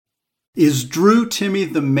Is Drew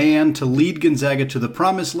Timme the man to lead Gonzaga to the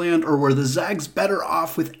promised land, or were the Zags better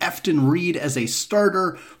off with Efton Reid as a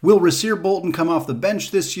starter? Will Rasir Bolton come off the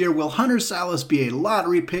bench this year? Will Hunter Salas be a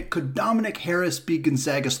lottery pick? Could Dominic Harris be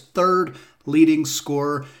Gonzaga's third leading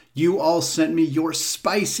scorer? You all sent me your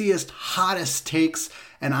spiciest, hottest takes,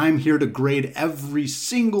 and I'm here to grade every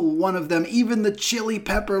single one of them, even the chili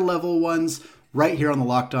pepper level ones, right here on the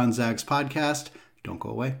Locked On Zags podcast. Don't go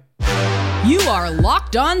away. You are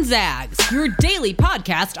Locked On Zags, your daily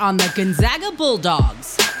podcast on the Gonzaga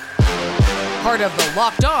Bulldogs. Part of the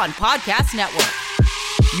Locked On Podcast Network.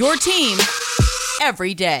 Your team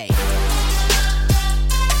every day.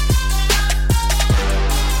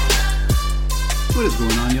 What is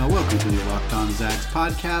going on, y'all? Welcome to the Locked On Zags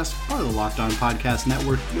podcast, part of the Locked On Podcast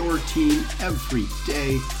Network, your team every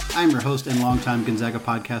day. I'm your host and longtime Gonzaga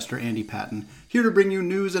podcaster, Andy Patton, here to bring you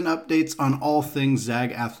news and updates on all things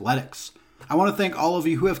Zag athletics. I want to thank all of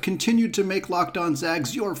you who have continued to make Locked On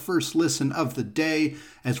Zags your first listen of the day,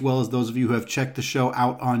 as well as those of you who have checked the show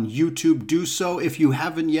out on YouTube. Do so if you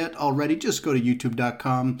haven't yet already. Just go to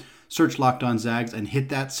youtube.com, search Locked On Zags, and hit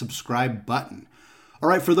that subscribe button. All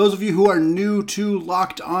right, for those of you who are new to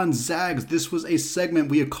Locked On Zags, this was a segment.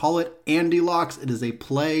 We call it Andy Locks. It is a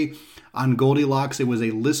play on Goldilocks. It was a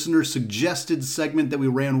listener-suggested segment that we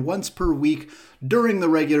ran once per week during the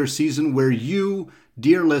regular season where you,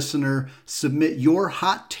 dear listener, submit your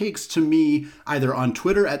hot takes to me either on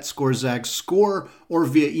Twitter at ScoreZagsScore or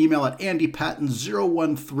via email at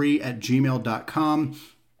andypatton013@gmail.com.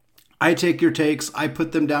 I take your takes, I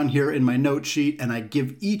put them down here in my note sheet, and I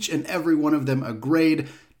give each and every one of them a grade.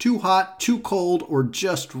 Too hot, too cold, or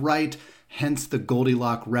just right, hence the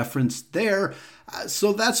Goldilocks reference there.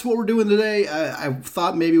 So that's what we're doing today. I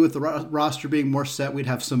thought maybe with the roster being more set, we'd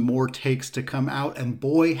have some more takes to come out, and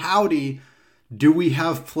boy, howdy, do we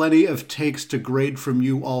have plenty of takes to grade from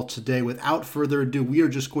you all today. Without further ado, we are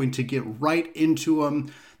just going to get right into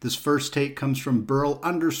them. This first take comes from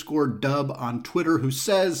Burl_Dub on Twitter, who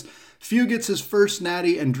says, Few gets his first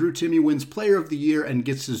natty and Drew Timme wins Player of the Year and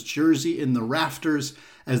gets his jersey in the rafters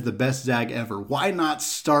as the best Zag ever. Why not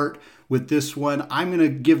start with this one? I'm going to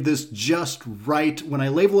give this just right. When I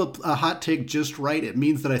label a hot take just right, it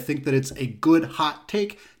means that I think that it's a good hot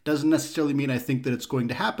take. Doesn't necessarily mean I think that it's going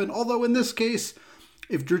to happen. Although in this case,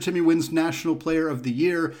 if Drew Timme wins National Player of the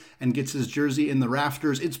Year and gets his jersey in the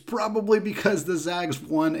rafters, it's probably because the Zags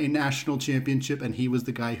won a national championship and he was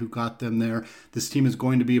the guy who got them there. This team is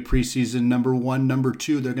going to be a preseason number one, number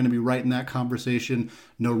two. They're going to be right in that conversation.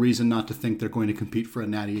 No reason not to think they're going to compete for a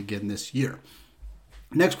natty again this year.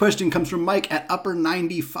 Next question comes from Mike at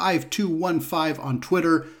upper95215 on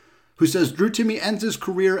Twitter, who says, Drew Timme ends his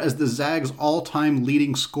career as the Zags' all-time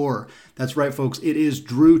leading scorer. That's right, folks. It is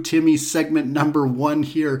Drew Timme segment number one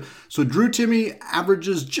here. So Drew Timme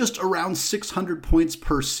averages just around 600 points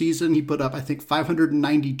per season. He put up, I think,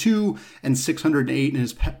 592 and 608 in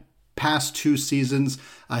his past two seasons.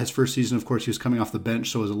 His first season, of course, he was coming off the bench,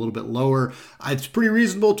 so it was a little bit lower. It's pretty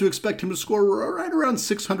reasonable to expect him to score right around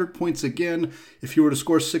 600 points again. If he were to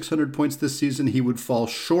score 600 points this season, he would fall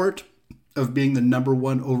short of being the number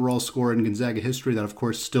one overall scorer in Gonzaga history. That, of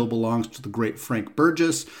course, still belongs to the great Frank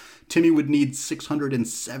Burgess. Timme would need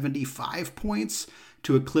 675 points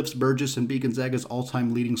to eclipse Burgess and be Gonzaga's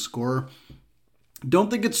all-time leading scorer. Don't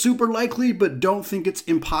think it's super likely, but don't think it's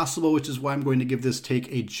impossible, which is why I'm going to give this take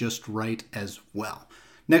a just right as well.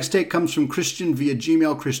 Next take comes from Christian via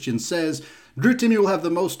Gmail. Christian says, Drew Timme will have the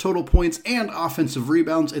most total points and offensive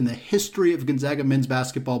rebounds in the history of Gonzaga men's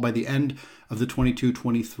basketball by the end of the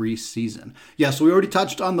 22-23 season. Yeah, so we already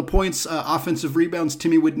touched on the points. Offensive rebounds,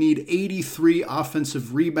 Timme would need 83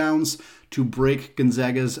 offensive rebounds to break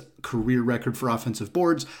Gonzaga's career record for offensive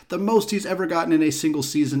boards. The most he's ever gotten in a single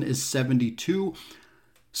season is 72.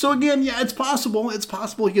 So again, yeah, it's possible. It's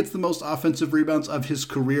possible he gets the most offensive rebounds of his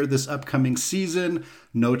career this upcoming season.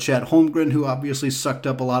 No Chet Holmgren, who obviously sucked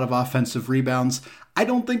up a lot of offensive rebounds. I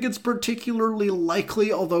don't think it's particularly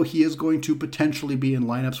likely, although he is going to potentially be in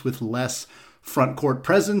lineups with less front court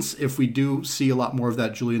presence if we do see a lot more of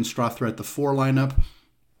that Julian Strawther at the 4 lineup.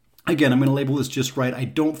 Again, I'm going to label this just right. I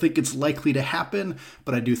don't think it's likely to happen,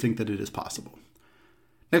 but I do think that it is possible.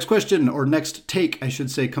 Next question, or next take, I should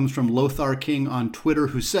say, comes from Lothar King on Twitter,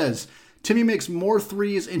 who says, Timme makes more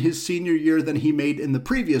threes in his senior year than he made in the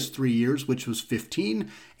previous 3 years, which was 15,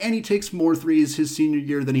 and he takes more threes his senior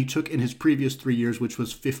year than he took in his previous 3 years, which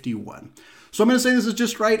was 51. So I'm going to say this is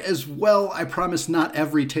just right as well. I promise not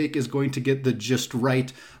every take is going to get the just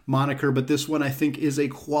right moniker, but this one I think is a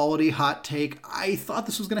quality hot take. I thought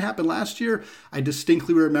this was going to happen last year. I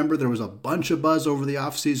distinctly remember there was a bunch of buzz over the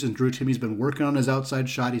offseason. Drew Timme's been working on his outside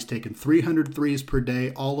shot. He's taken 300 threes per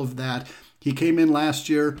day, all of that. He came in last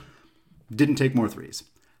year, didn't take more threes.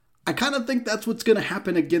 I kind of think that's what's going to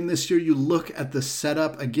happen again this year. You look at the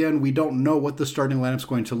setup. Again, we don't know what the starting lineup's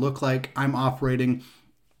going to look like. I'm operating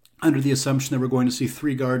under the assumption that we're going to see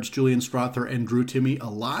 3 guards, Julian Strawther and Drew Timme,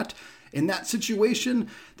 a lot. In that situation,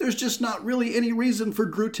 there's just not really any reason for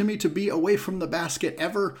Drew Timme to be away from the basket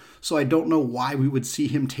ever, so I don't know why we would see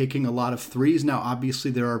him taking a lot of threes. Now,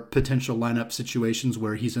 obviously, there are potential lineup situations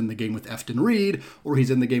where he's in the game with Efton Reid or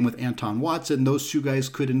he's in the game with Anton Watson. Those two guys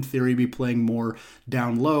could, in theory, be playing more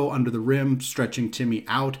down low, under the rim, stretching Timme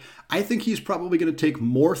out. I think he's probably going to take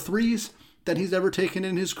more threes than he's ever taken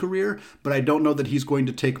in his career, but I don't know that he's going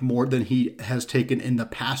to take more than he has taken in the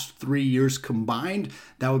past 3 years combined.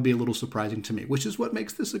 That would be a little surprising to me, which is what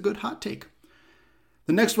makes this a good hot take.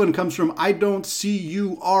 The next one comes from I Don't See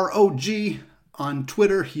You ROG on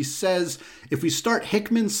Twitter. He says, if we start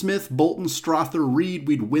Hickman, Smith, Bolton, Strawther, Reid,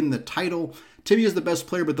 we'd win the title. Timme is the best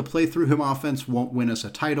player, but the play through him offense won't win us a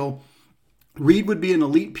title. Reid would be an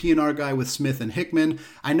elite P&R guy with Smith and Hickman.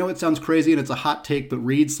 I know it sounds crazy and it's a hot take, but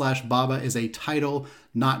Reid/Baba is a title,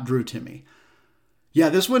 not Drew Timme. Yeah,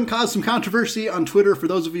 this one caused some controversy on Twitter. For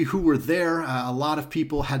those of you who were there, a lot of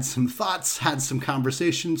people had some thoughts, had some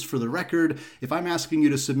conversations. For the record, if I'm asking you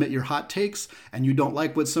to submit your hot takes and you don't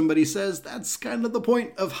like what somebody says, that's kind of the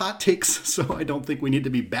point of hot takes. So I don't think we need to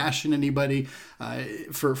be bashing anybody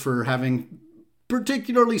for having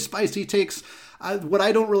particularly spicy takes. What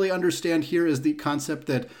I don't really understand here is the concept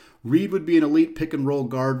that Reid would be an elite pick and roll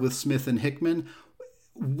guard with Smith and Hickman.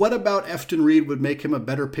 What about Efton Reid would make him a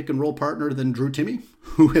better pick and roll partner than Drew Timme,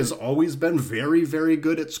 who has always been very, very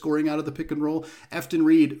good at scoring out of the pick and roll? Efton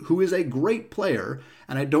Reid, who is a great player,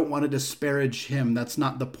 and I don't want to disparage him. That's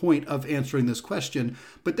not the point of answering this question.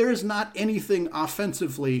 But there is not anything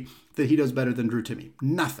offensively that he does better than Drew Timme.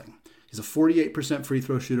 Nothing. He's a 48% free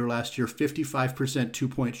throw shooter last year, 55%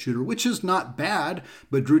 two-point shooter, which is not bad,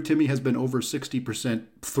 but Drew Timme has been over 60%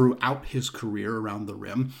 throughout his career around the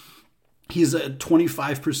rim. He's a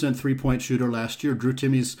 25% three-point shooter last year. Drew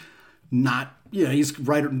Timme's not, he's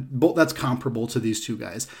right, that's comparable to these two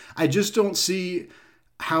guys. I just don't see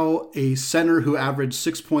how a center who averaged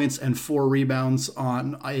 6 points and 4 rebounds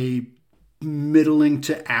on a middling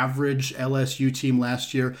to average LSU team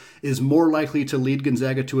last year is more likely to lead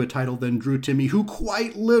Gonzaga to a title than Drew Timme, who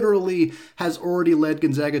quite literally has already led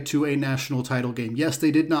Gonzaga to a national title game. Yes, they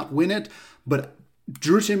did not win it, but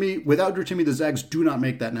without Drew Timme, the Zags do not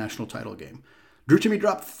make that national title game. Drew Timme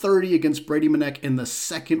dropped 30 against Brady Manek in the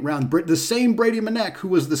second round. The same Brady Manek who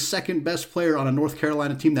was the second best player on a North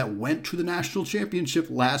Carolina team that went to the national championship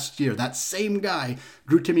last year. That same guy,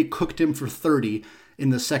 Drew Timme cooked him for 30 in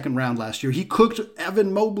the second round last year. He cooked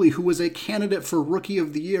Evan Mobley, who was a candidate for Rookie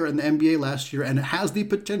of the Year in the NBA last year and has the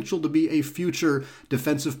potential to be a future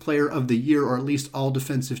Defensive Player of the Year, or at least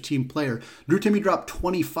all-defensive team player. Drew Timme dropped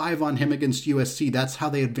 25 on him against USC. That's how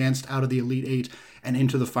they advanced out of the Elite Eight and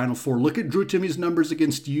into the Final Four. Look at Drew Timme's numbers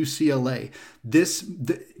against UCLA.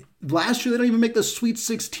 Last year, they don't even make the Sweet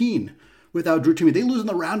 16 without Drew Timme. They lose in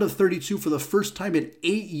the round of 32 for the first time in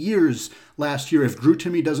 8 years last year if Drew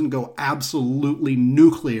Timme doesn't go absolutely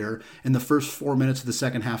nuclear in the first 4 minutes of the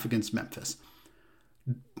second half against Memphis.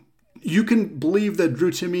 You can believe that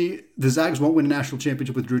the Zags won't win a national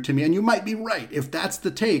championship with Drew Timme, and you might be right. If that's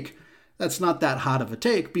the take, that's not that hot of a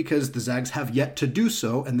take because the Zags have yet to do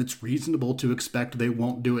so, and it's reasonable to expect they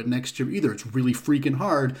won't do it next year either. It's really freaking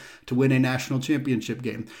hard to win a national championship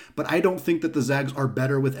game. But I don't think that the Zags are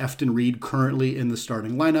better with Efton Reid currently in the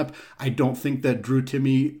starting lineup. I don't think that Drew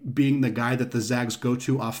Timme being the guy that the Zags go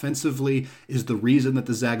to offensively is the reason that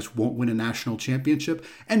the Zags won't win a national championship.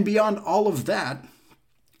 And beyond all of that,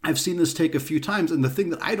 I've seen this take a few times, and the thing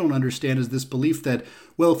that I don't understand is this belief that,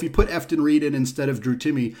 well, if you put Efton Reid in instead of Drew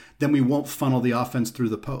Timme, then we won't funnel the offense through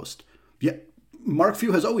the post. Yeah, Mark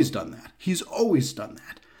Few has always done that. He's always done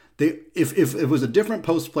that. If it was a different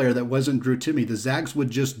post player that wasn't Drew Timme, the Zags would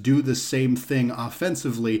just do the same thing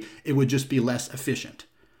offensively. It would just be less efficient.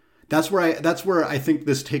 That's where I think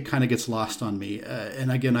this take kind of gets lost on me.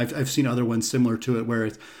 And again, I've seen other ones similar to it where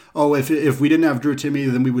it's, if we didn't have Drew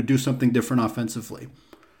Timme, then we would do something different offensively.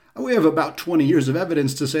 We have about 20 years of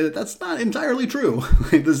evidence to say that that's not entirely true.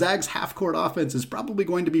 The Zags' half-court offense is probably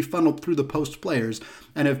going to be funneled through the post players.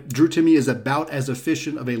 And if Drew Timme is about as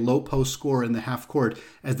efficient of a low-post scorer in the half-court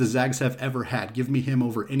as the Zags have ever had, give me him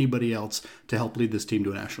over anybody else to help lead this team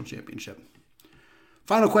to a national championship.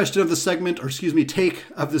 Final question of the segment, take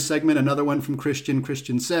of the segment, another one from Christian.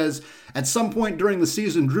 Christian says, at some point during the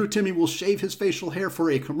season, Drew Timme will shave his facial hair for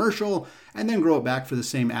a commercial and then grow it back for the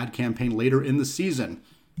same ad campaign later in the season.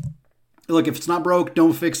 Look, if it's not broke,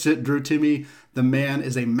 don't fix it. Drew Timme, the man,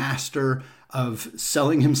 is a master of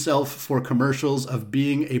selling himself for commercials, of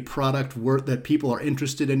being a product that people are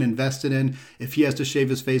interested in, invested in. If he has to shave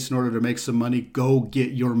his face in order to make some money, go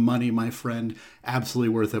get your money, my friend.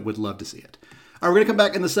 Absolutely worth it. Would love to see it. All right, we're going to come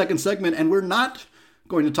back in the second segment, and we're not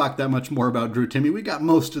going to talk that much more about Drew Timme. We got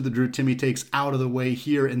most of the Drew Timme takes out of the way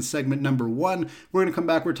here in segment number 1. We're going to come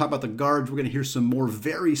back. We're going to talk about the guards. We're going to hear some more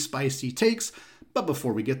very spicy takes. But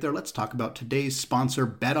before we get there, let's talk about today's sponsor,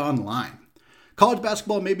 BetOnline. College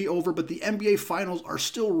basketball may be over, but the NBA Finals are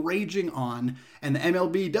still raging on, and the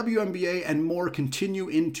MLB, WNBA, and more continue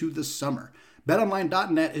into the summer.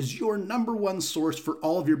 BetOnline.net is your number one source for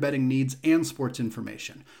all of your betting needs and sports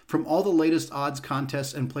information. From all the latest odds,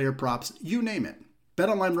 contests, and player props, you name it.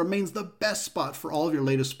 BetOnline remains the best spot for all of your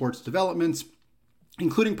latest sports developments,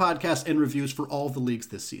 including podcasts and reviews for all of the leagues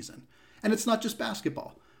this season. And it's not just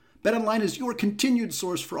basketball. BetOnline is your continued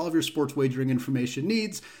source for all of your sports wagering information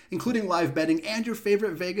needs, including live betting and your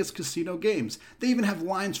favorite Vegas casino games. They even have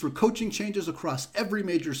lines for coaching changes across every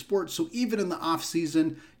major sport, so even in the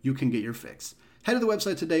off-season, you can get your fix. Head to the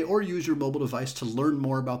website today or use your mobile device to learn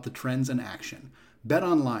more about the trends in action.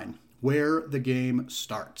 BetOnline, where the game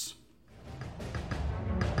starts.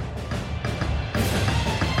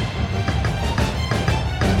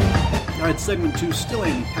 All right, segment 2, still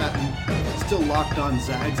Andy Patton, still Locked On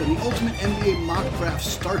Zags, and the Ultimate NBA Mock Draft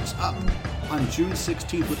starts up on June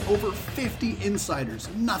 16th with over 50 insiders.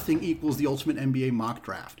 Nothing equals the Ultimate NBA Mock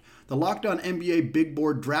Draft. The Locked On NBA Big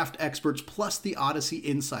Board draft experts plus the Odyssey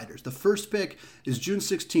insiders. The first pick is June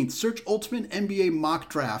 16th. Search Ultimate NBA Mock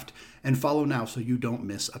Draft and follow now so you don't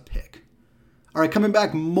miss a pick. All right, coming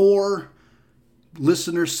back, more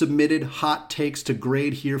listener-submitted hot takes to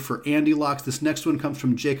grade here for Andy Locks. This next one comes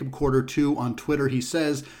from Jacob Quarter 2 on Twitter. He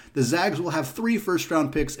says, the Zags will have 3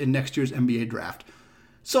 first-round picks in next year's NBA draft.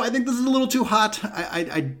 So I think this is a little too hot.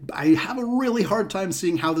 I have a really hard time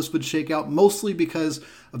seeing how this would shake out, mostly because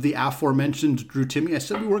of the aforementioned Drew Timme. I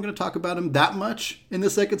said we weren't going to talk about him that much in the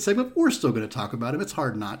second segment, but we're still going to talk about him. It's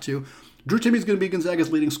hard not to. Drew Timme is going to be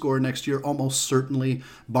Gonzaga's leading scorer next year, almost certainly,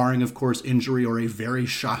 barring, of course, injury or a very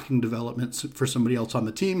shocking development for somebody else on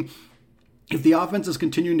the team. If the offense is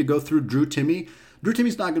continuing to go through Drew Timme's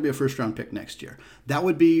not going to be a first-round pick next year. That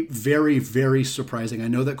would be very, very surprising. I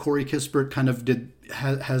know that Corey Kispert kind of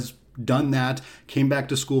has done that, came back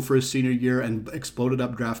to school for his senior year and exploded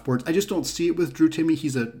up draft boards. I just don't see it with Drew Timme.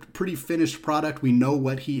 He's a pretty finished product. We know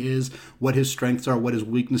what he is, what his strengths are, what his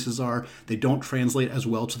weaknesses are. They don't translate as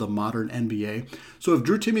well to the modern NBA. So if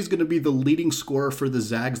Drew Timme is going to be the leading scorer for the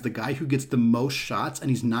Zags, the guy who gets the most shots, and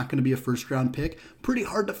he's not going to be a first-round pick, pretty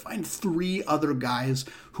hard to find 3 other guys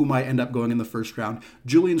who might end up going in the first round.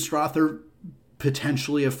 Julian Strawther,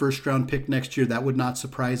 potentially a first-round pick next year. That would not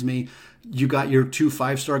surprise me. You got your 2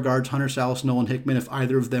 5-star guards, Hunter Sallis, Nolan Hickman. If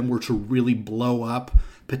either of them were to really blow up,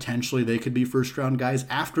 potentially they could be first-round guys.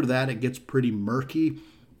 After that, it gets pretty murky.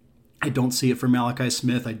 I don't see it for Malachi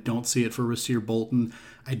Smith. I don't see it for Rasir Bolton.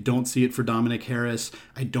 I don't see it for Dominic Harris.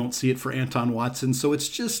 I don't see it for Anton Watson. So it's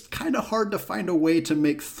just kind of hard to find a way to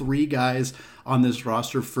make 3 guys on this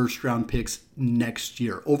roster first-round picks next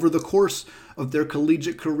year. Over the course of their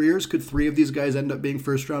collegiate careers, could 3 of these guys end up being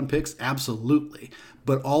first-round picks? Absolutely.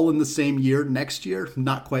 But all in the same year, next year,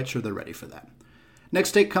 not quite sure they're ready for that.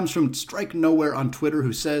 Next take comes from Strike Nowhere on Twitter,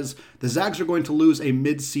 who says, the Zags are going to lose a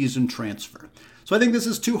mid-season transfer. So I think this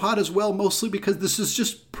is too hot as well, mostly because this has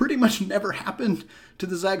just pretty much never happened to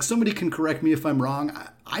the Zags. Somebody can correct me if I'm wrong.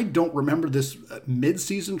 I don't remember this.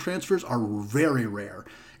 Mid-season transfers are very rare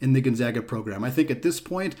in the Gonzaga program. I think at this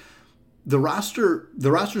point, the roster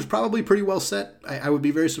is probably pretty well set. I would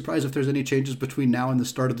be very surprised if there's any changes between now and the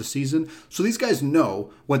start of the season. So these guys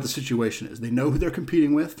know what the situation is. They know who they're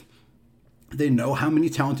competing with. They know how many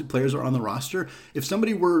talented players are on the roster. If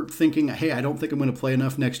somebody were thinking, hey, I don't think I'm going to play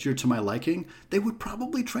enough next year to my liking, they would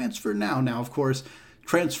probably transfer now. Now, of course,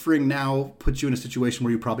 transferring now puts you in a situation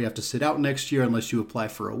where you probably have to sit out next year unless you apply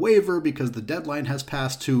for a waiver because the deadline has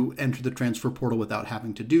passed to enter the transfer portal without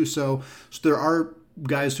having to do so. So there are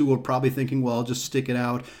guys who are probably thinking, well, I'll just stick it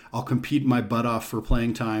out. I'll compete my butt off for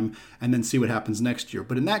playing time and then see what happens next year.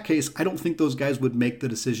 But in that case, I don't think those guys would make the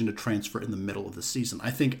decision to transfer in the middle of the season. I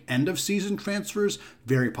think end of season transfers,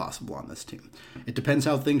 very possible on this team. It depends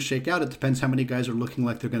how things shake out. It depends how many guys are looking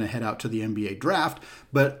like they're going to head out to the NBA draft.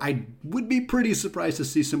 But I would be pretty surprised to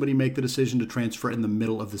see somebody make the decision to transfer in the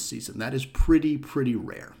middle of the season. That is pretty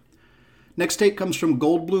rare. Next take comes from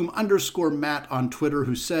Goldblum_Matt on Twitter,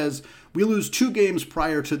 who says, we lose 2 games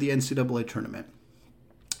prior to the NCAA tournament.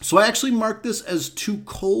 So I actually marked this as too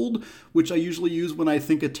cold, which I usually use when I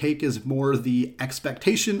think a take is more the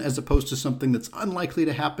expectation as opposed to something that's unlikely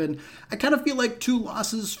to happen. I kind of feel like 2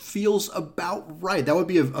 losses feels about right. That would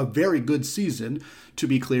be a very good season, to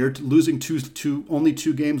be clear. Losing only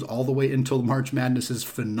 2 games all the way until March Madness is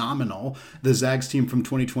phenomenal. The Zags team from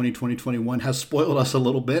 2020-2021 has spoiled us a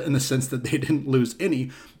little bit in the sense that they didn't lose any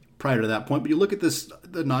prior to that point. But you look at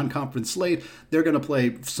the non-conference slate, they're going to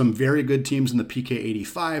play some very good teams in the PK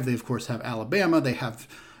 85. They, of course, have Alabama. They have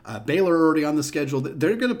Baylor already on the schedule.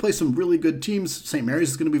 They're going to play some really good teams. St.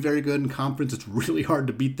 Mary's is going to be very good in conference. It's really hard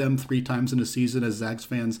to beat them 3 times in a season, as Zags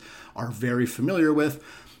fans are very familiar with.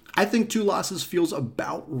 I think 2 losses feels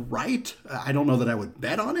about right. I don't know that I would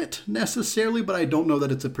bet on it necessarily, but I don't know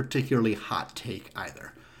that it's a particularly hot take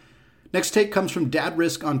either. Next take comes from Dad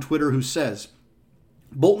Risk on Twitter, who says,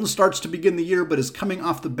 Bolton starts to begin the year, but is coming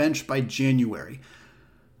off the bench by January.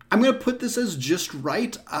 I'm going to put this as just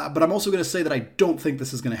right, but I'm also going to say that I don't think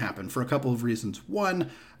this is going to happen for a couple of reasons.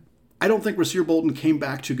 One, I don't think Rasir Bolton came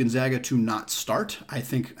back to Gonzaga to not start. I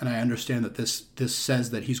think, and I understand that this says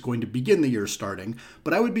that he's going to begin the year starting,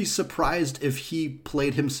 but I would be surprised if he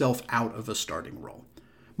played himself out of a starting role.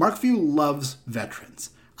 Mark Few loves veterans.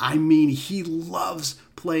 I mean, he loves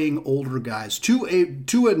playing older guys to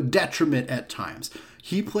a detriment at times.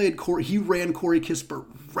 He ran Corey Kispert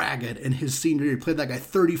ragged in his senior year. He played that guy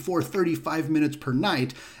 34, 35 minutes per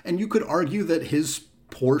night. And you could argue that his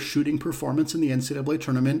poor shooting performance in the NCAA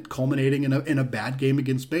tournament, culminating in a bad game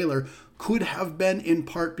against Baylor, could have been in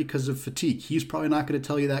part because of fatigue. He's probably not going to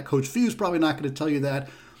tell you that. Coach Few's probably not going to tell you that.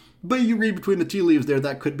 But you read between the tea leaves there,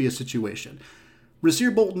 that could be a situation.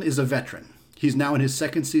 Rasir Bolton is a veteran. He's now in his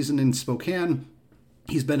 2nd season in Spokane.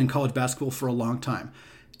 He's been in college basketball for a long time.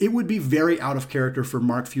 It would be very out of character for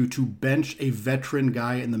Mark Few to bench a veteran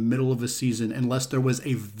guy in the middle of a season unless there was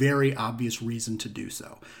a very obvious reason to do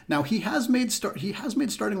so. Now, he has made starting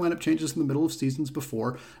lineup changes in the middle of seasons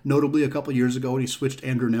before, notably a couple years ago when he switched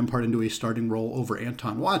Andrew Nembhard into a starting role over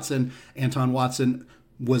Anton Watson. Anton Watson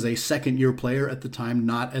was a second-year player at the time,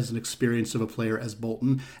 not as an experienced of a player as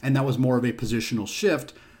Bolton, and that was more of a positional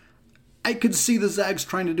shift. I could see the Zags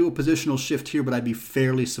trying to do a positional shift here, but I'd be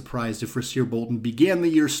fairly surprised if Rasir Bolton began the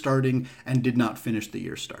year starting and did not finish the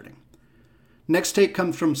year starting. Next take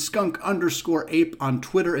comes from skunk_ape on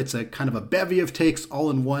Twitter. It's a kind of a bevy of takes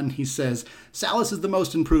all in one. He says, Salas is the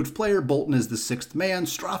most improved player, Bolton is the 6th man,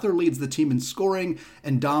 Strother leads the team in scoring,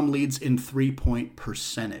 and Dom leads in 3-point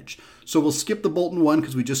percentage. So we'll skip the Bolton one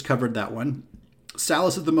because we just covered that one.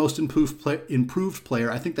 Salas is the most improved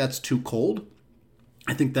player. I think that's too cold.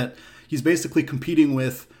 I think that he's basically competing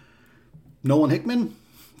with Nolan Hickman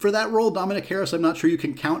for that role. Dominic Harris, I'm not sure you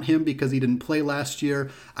can count him because he didn't play last year.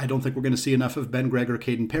 I don't think we're going to see enough of Ben Gregg or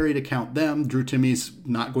Caden Perry to count them. Drew Timmy's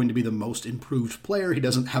not going to be the most improved player. He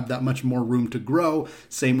doesn't have that much more room to grow.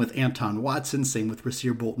 Same with Anton Watson. Same with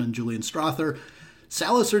Rasir Bolton and Julian Strother.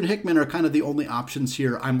 Salas and Hickman are kind of the only options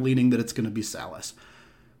here. I'm leaning that it's going to be Salas.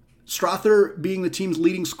 Strother being the team's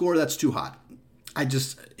leading scorer, that's too hot.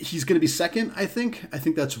 He's going to be second, I think. I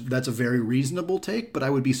think that's a very reasonable take, but I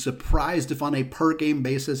would be surprised if on a per-game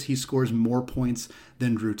basis he scores more points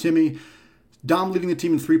than Drew Timme. Dom leading the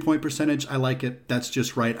team in 3-point percentage, I like it. That's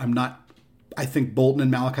just right. I think Bolton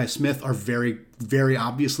and Malachi Smith are very, very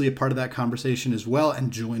obviously a part of that conversation as well,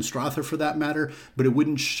 and Julian Strother for that matter, but it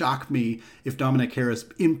wouldn't shock me if Dominic Harris,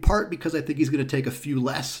 in part because I think he's going to take a few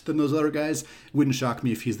less than those other guys, it wouldn't shock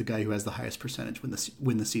me if he's the guy who has the highest percentage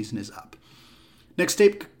when the season is up. Next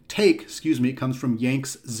take comes from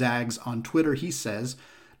Yanks Zags on Twitter. He says,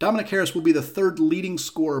 Dominic Harris will be the 3rd leading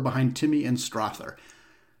scorer behind Timme and Strother.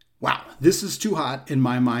 Wow, this is too hot in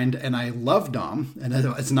my mind, and I love Dom, and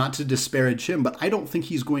it's not to disparage him, but I don't think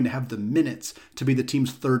he's going to have the minutes to be the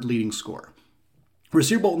team's 3rd leading scorer.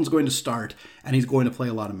 Rasir Bolton's going to start, and he's going to play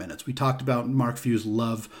a lot of minutes. We talked about Mark Few's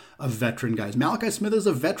love of veteran guys. Malachi Smith is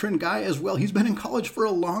a veteran guy as well. He's been in college for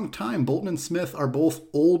a long time. Bolton and Smith are both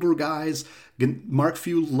older guys. Mark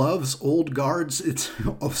Few loves old guards. It's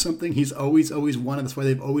something he's always wanted. That's why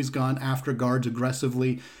they've always gone after guards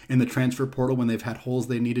aggressively in the transfer portal when they've had holes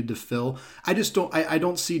they needed to fill. I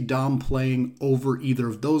don't see Dom playing over either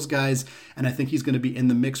of those guys, and I think he's going to be in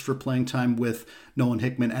the mix for playing time with Nolan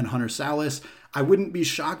Hickman and Hunter Salas. I wouldn't be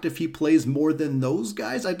shocked if he plays more than those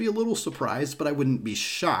guys. I'd be a little surprised, but I wouldn't be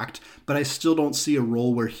shocked. But I still don't see a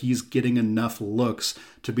role where he's getting enough looks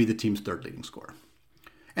to be the team's 3rd leading scorer.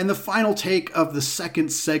 And the final take of the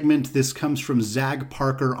second segment, this comes from Zag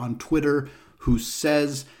Parker on Twitter, who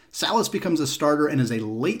says, Salas becomes a starter and is a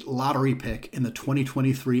late lottery pick in the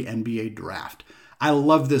 2023 NBA draft. I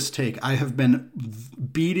love this take. I have been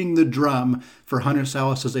beating the drum for Hunter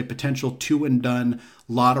Salas as a potential two-and-done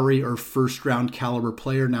lottery or first-round caliber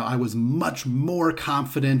player. Now, I was much more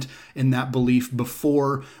confident in that belief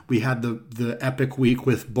before we had the epic week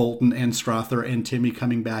with Bolton and Strawther and Timmy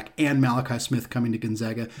coming back and Malachi Smith coming to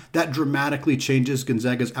Gonzaga. That dramatically changes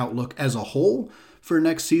Gonzaga's outlook as a whole for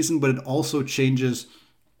next season, but it also changes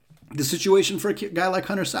the situation for a guy like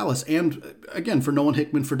Hunter Salas, and again, for Nolan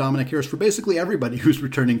Hickman, for Dominic Harris, for basically everybody who's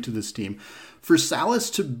returning to this team. For Salas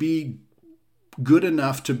to be good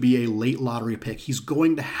enough to be a late lottery pick, he's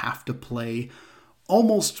going to have to play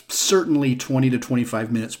almost certainly 20 to 25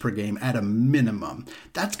 minutes per game at a minimum.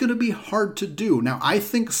 That's going to be hard to do. Now, I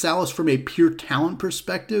think Salas, from a pure talent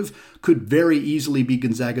perspective, could very easily be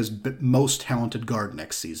Gonzaga's most talented guard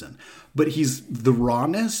next season. But he's the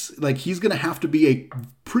rawness, like he's going to have to be a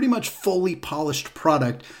pretty much fully polished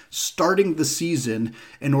product starting the season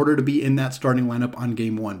in order to be in that starting lineup on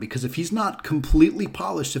game one. Because if he's not completely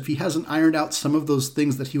polished, if he hasn't ironed out some of those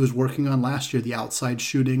things that he was working on last year, the outside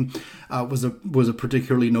shooting was a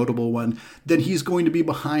particularly notable one, then he's going to be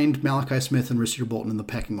behind Malachi Smith and Rasir Bolton in the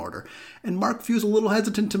pecking order. And Mark Few's a little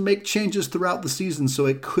hesitant to make changes throughout the season, so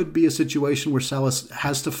it could be a situation where Salas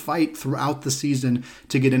has to fight throughout the season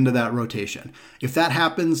to get into that rotation. If that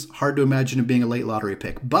happens, hard to imagine him being a late lottery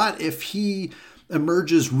pick. But if he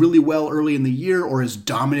emerges really well early in the year or is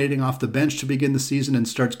dominating off the bench to begin the season and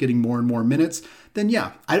starts getting more and more minutes, then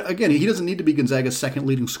yeah, again, he doesn't need to be Gonzaga's second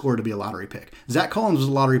leading scorer to be a lottery pick. Zach Collins was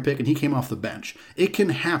a lottery pick and he came off the bench. It can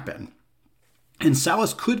happen. And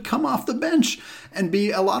Salas could come off the bench and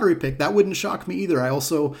be a lottery pick. That wouldn't shock me either. I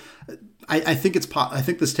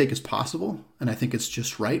think this take is possible, and I think it's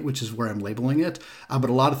just right, which is where I'm labeling it. But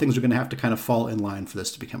a lot of things are going to have to kind of fall in line for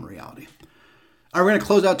this to become a reality. All right, we're going to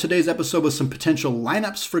close out today's episode with some potential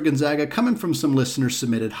lineups for Gonzaga coming from some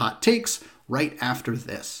listener-submitted hot takes right after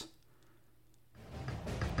this.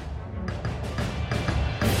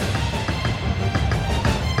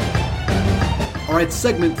 All right,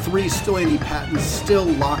 segment 3, still Andy Patton, still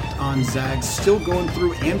locked on Zags, still going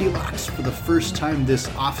through Andy locks for the first time this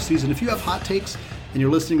offseason. If you have hot takes and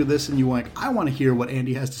you're listening to this and you're like, I want to hear what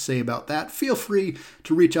Andy has to say about that, feel free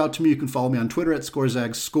to reach out to me. You can follow me on Twitter at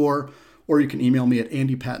ScoreZagsScore, or you can email me at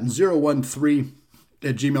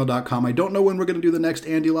andypatton013@gmail.com. I don't know when we're going to do the next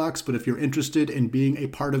Andy locks, but if you're interested in being a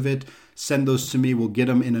part of it, send those to me. We'll get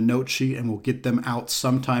them in a note sheet and we'll get them out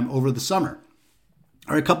sometime over the summer.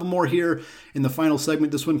 All right, a couple more here in the final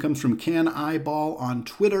segment. This one comes from Can Eyeball on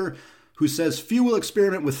Twitter, who says, Few will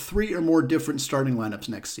experiment with 3 or more different starting lineups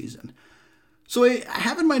next season. So I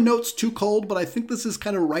have in my notes too cold, but I think this is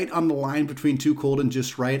kind of right on the line between too cold and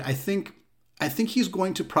just right. I think he's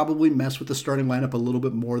going to probably mess with the starting lineup a little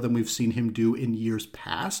bit more than we've seen him do in years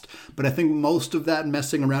past. But I think most of that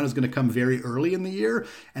messing around is going to come very early in the year.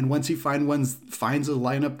 And once he finds a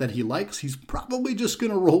lineup that he likes, he's probably just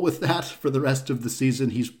going to roll with that for the rest of the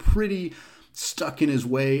season. He's pretty stuck in his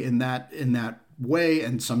way in that way,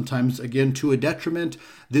 and sometimes, again, to a detriment.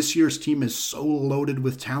 This year's team is so loaded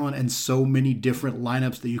with talent and so many different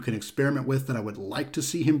lineups that you can experiment with that I would like to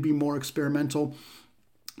see him be more experimental.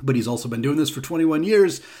 But he's also been doing this for 21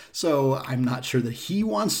 years, so I'm not sure that he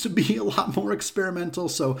wants to be a lot more experimental.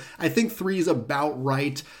 So I think 3 is about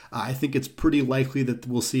right. I think it's pretty likely that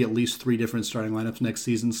we'll see at least 3 different starting lineups next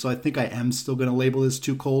season. So I think I am still going to label this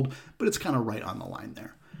too cold, but it's kind of right on the line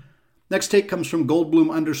there. Next take comes from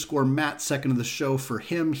Goldblum_Matt, second of the show for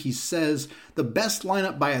him. He says, the best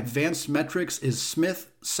lineup by advanced metrics is Smith,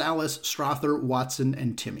 Salas, Strawther, Watson,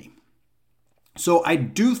 and Timmy. So I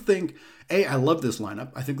do think, I love this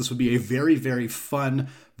lineup. I think this would be a very, very fun,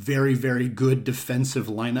 very, very good defensive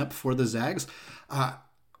lineup for the Zags.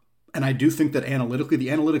 And I do think that analytically, the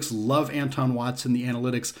analytics love Anton Watson. The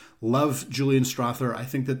analytics love Julian Strawther. I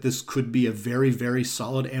think that this could be a very, very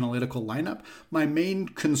solid analytical lineup. My main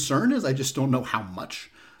concern is I just don't know how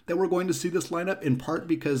much that we're going to see this lineup, in part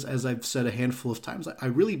because, as I've said a handful of times, I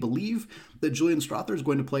really believe that Julian Strawther is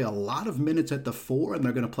going to play a lot of minutes at the 4, and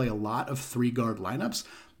they're going to play a lot of 3-guard lineups.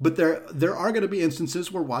 But there are going to be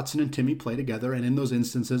instances where Watson and Timmy play together, and in those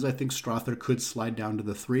instances, I think Strawther could slide down to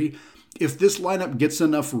the 3. If this lineup gets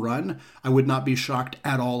enough run, I would not be shocked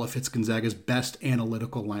at all if it's Gonzaga's best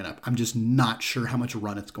analytical lineup. I'm just not sure how much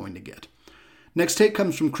run it's going to get. Next take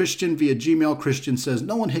comes from Christian via Gmail. Christian says,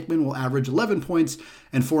 Nolan Hickman will average 11 points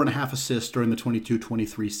and 4.5 assists during the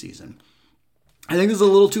 22-23 season. I think this is a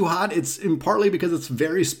little too hot. It's in partly because it's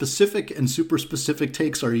very specific, and super specific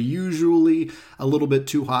takes are usually a little bit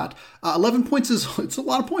too hot. 11 points it's a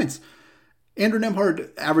lot of points. Andrew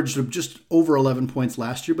Nembhard averaged just over 11 points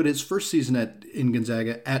last year, but his first season at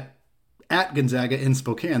Gonzaga in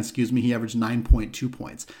Spokane, he averaged 9.2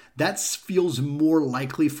 points. That feels more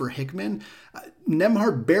likely for Hickman.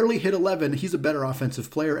 Nembhard barely hit 11. He's a better offensive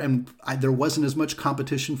player, and there wasn't as much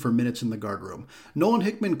competition for minutes in the guard room. Nolan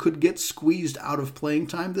Hickman could get squeezed out of playing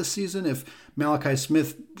time this season if Malachi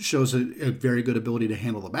Smith shows a very good ability to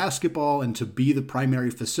handle the basketball and to be the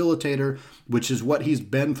primary facilitator, which is what he's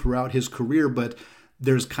been throughout his career, but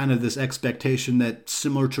there's kind of this expectation that,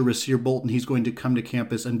 similar to Rasir Bolton, he's going to come to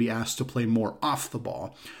campus and be asked to play more off the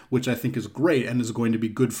ball, which I think is great and is going to be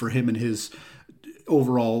good for him and his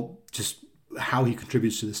overall just how he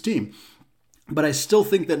contributes to this team. But I still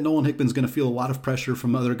think that Nolan Hickman's going to feel a lot of pressure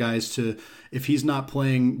from other guys to, if he's not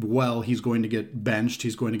playing well, he's going to get benched.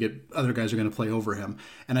 Other guys are going to play over him.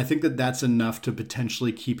 And I think that that's enough to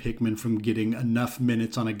potentially keep Hickman from getting enough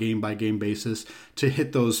minutes on a game-by-game basis to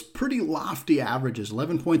hit those pretty lofty averages.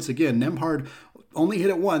 11 points again. Nembhard only hit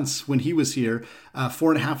it once when he was here.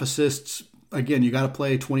 4.5 assists. Again, you got to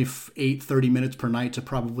play 28, 30 minutes per night to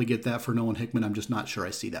probably get that for Nolan Hickman. I'm just not sure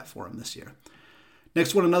I see that for him this year.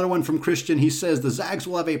 Next one, another one from Christian. He says the Zags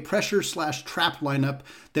will have a pressure/trap lineup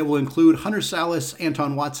that will include Hunter Salas,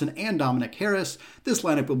 Anton Watson, and Dominic Harris. This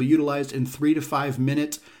lineup will be utilized in 3 to 5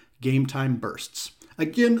 minute game time bursts.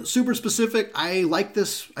 Again, super specific. I like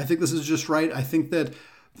this. I think this is just right. I think the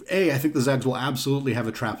Zags will absolutely have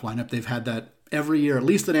a trap lineup. They've had that every year, at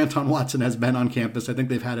least that Anton Watson has been on campus. I think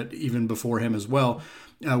they've had it even before him as well.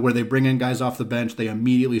 Where they bring in guys off the bench, they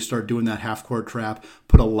immediately start doing that half-court trap,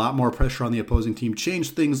 put a lot more pressure on the opposing team,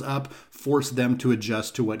 change things up, force them to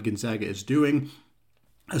adjust to what Gonzaga is doing.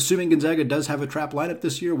 Assuming Gonzaga does have a trap lineup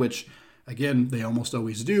this year, which, again, they almost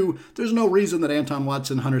always do, there's no reason that Anton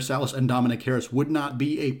Watson, Hunter Salas, and Dominic Harris would not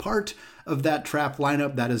be a part of that trap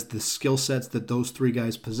lineup. That is the skill sets that those three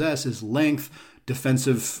guys possess, is length,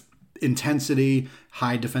 defensive intensity,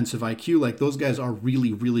 high defensive IQ. Like, those guys are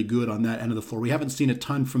really, really good on that end of the floor. We haven't seen a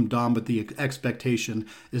ton from Dom, but the expectation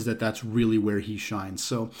is that that's really where he shines.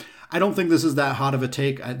 So I don't think this is that hot of a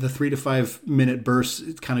take. The 3 to 5 minute bursts,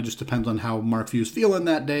 it kind of just depends on how Mark Few's feeling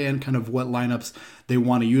that day and kind of what lineups they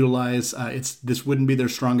want to utilize. This wouldn't be their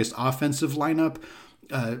strongest offensive lineup.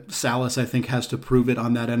 Salas, I think, has to prove it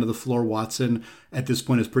on that end of the floor. Watson, at this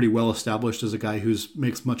point, is pretty well established as a guy who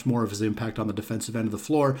makes much more of his impact on the defensive end of the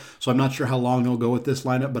floor. So I'm not sure how long they'll go with this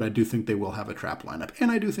lineup, but I do think they will have a trap lineup.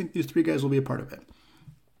 And I do think these three guys will be a part of it.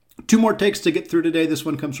 2 more takes to get through today. This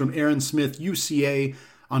one comes from Aaron Smith, UCA,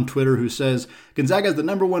 on Twitter, who says, Gonzaga is the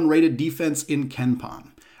number 1 rated defense in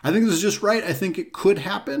KenPom. I think this is just right. I think it could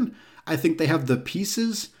happen. I think they have the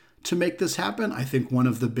pieces to make this happen. I think one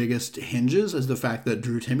of the biggest hinges is the fact that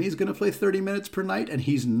Drew Timme is going to play 30 minutes per night, and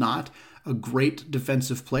he's not a great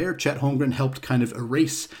defensive player. Chet Holmgren helped kind of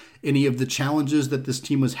erase any of the challenges that this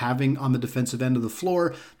team was having on the defensive end of the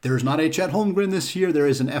floor. There's not a Chet Holmgren this year. There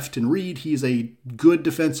is an Efton Reed. He's a good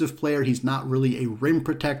defensive player. He's not really a rim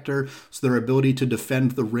protector, so their ability to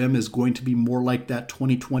defend the rim is going to be more like that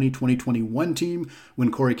 2020-2021 team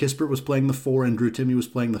when Corey Kispert was playing the 4 and Drew Timme was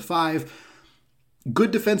playing the 5.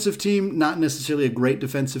 Good defensive team, not necessarily a great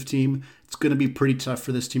defensive team. It's going to be pretty tough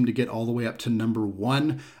for this team to get all the way up to number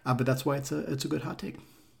 1, but that's why it's a good hot take.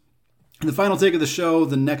 And the final take of the show,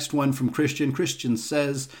 the next one from Christian. Christian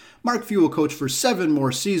says, Mark Few will coach for 7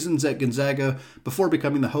 more seasons at Gonzaga before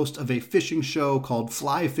becoming the host of a fishing show called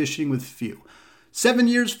Fly Fishing with Few. 7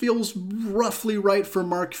 years feels roughly right for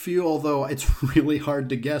Mark Few, although it's really hard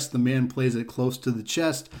to guess. The man plays it close to the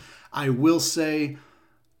chest. I will say,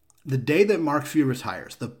 the day that Mark Few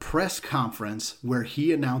retires, the press conference where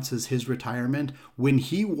he announces his retirement, when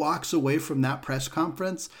he walks away from that press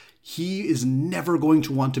conference, he is never going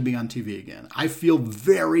to want to be on TV again. I feel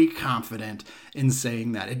very confident in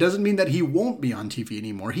saying that. It doesn't mean that he won't be on TV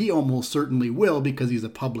anymore. He almost certainly will, because he's a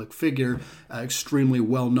public figure, extremely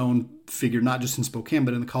well-known figure, not just in Spokane,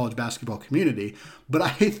 but in the college basketball community. But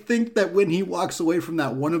I think that when he walks away from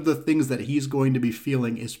that, one of the things that he's going to be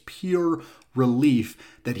feeling is pure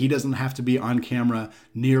relief that he doesn't have to be on camera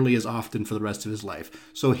nearly as often for the rest of his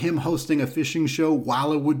life. So him hosting a fishing show,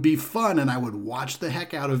 while it would be fun and I would watch the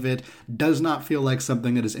heck out of it, does not feel like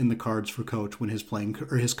something that is in the cards for Coach when his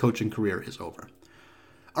coaching career is over.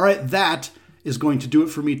 All right, that is going to do it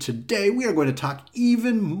for me today. We are going to talk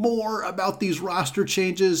even more about these roster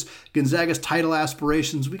changes, Gonzaga's title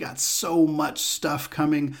aspirations. We got so much stuff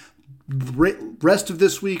coming. Rest of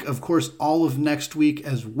this week, of course, all of next week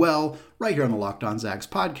as well, right here on the Locked On Zags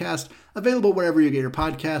podcast, available wherever you get your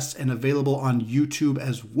podcasts and available on YouTube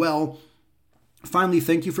as well. Finally,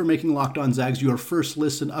 thank you for making Locked On Zags your first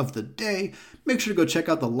listen of the day. Make sure to go check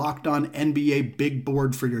out the Locked On NBA Big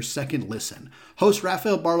Board for your second listen. Host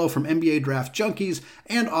Rafael Barlow from NBA Draft Junkies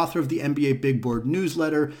and author of the NBA Big Board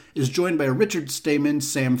newsletter is joined by Richard Stayman,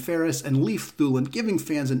 Sam Ferris, and Leif Thulin, giving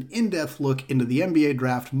fans an in-depth look into the NBA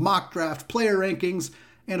Draft, mock draft, player rankings,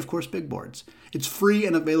 and of course, big boards. It's free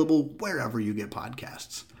and available wherever you get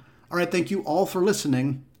podcasts. All right, thank you all for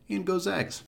listening, and go Zags.